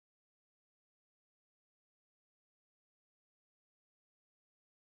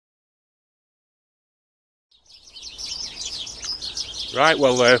Right,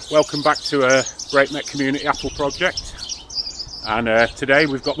 well, welcome back to Breightmet Community Apple Project. And today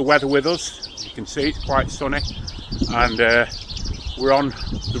we've got the weather with us. As you can see, it's quite sunny. And we're on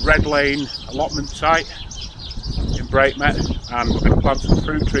the Red Lane Allotment site in Breightmet. And we're going to plant some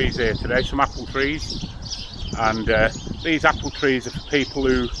fruit trees here today, some apple trees. And these apple trees are for people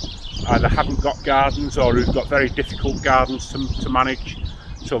who either haven't got gardens or who've got very difficult gardens to manage.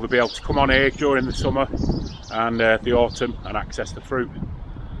 So they'll be able to come on here during the summer and the autumn and access the fruit.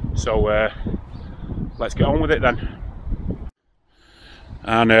 So let's get on with it then.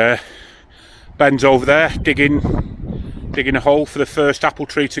 And Ben's over there digging a hole for the first apple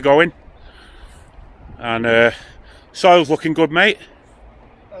tree to go in. And soil's looking good, mate.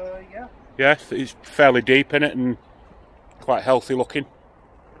 Yeah. Yeah, it's fairly deep in it and quite healthy looking.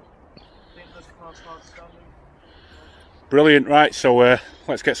 Brilliant, right, so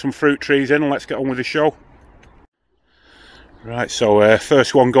let's get some fruit trees in and let's get on with the show. Right, so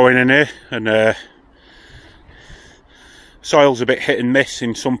first one going in here, and soil's a bit hit and miss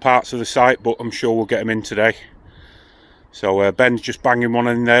in some parts of the site, but I'm sure we'll get them in today. So Ben's just banging one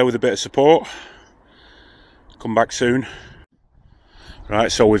in there with a bit of support. Come back soon.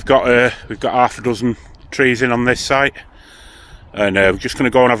 Right, so we've got half a dozen trees in on this site, and we're just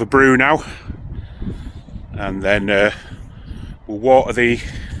going to go and have a brew now, and then we'll water the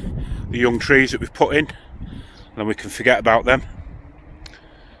young trees that we've put in, and then we can forget about them.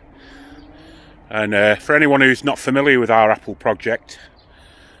 And for anyone who's not familiar with our apple project,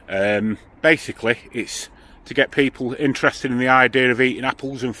 basically it's to get people interested in the idea of eating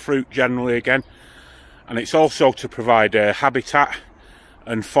apples and fruit generally again, and it's also to provide habitat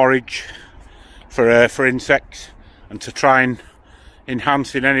and forage for insects, and to try and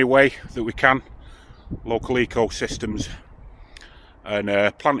enhance in any way that we can local ecosystems.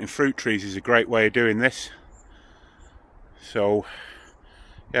 And planting fruit trees is a great way of doing this. So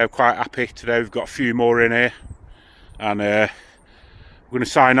yeah, I'm quite happy today. We've got a few more in here, and we're going to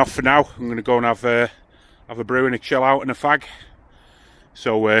sign off for now. I'm going to go and have a brew and a chill out and a fag.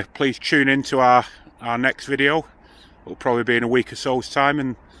 So please tune in to our next video. It'll probably be in a week or so's time,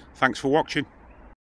 and thanks for watching.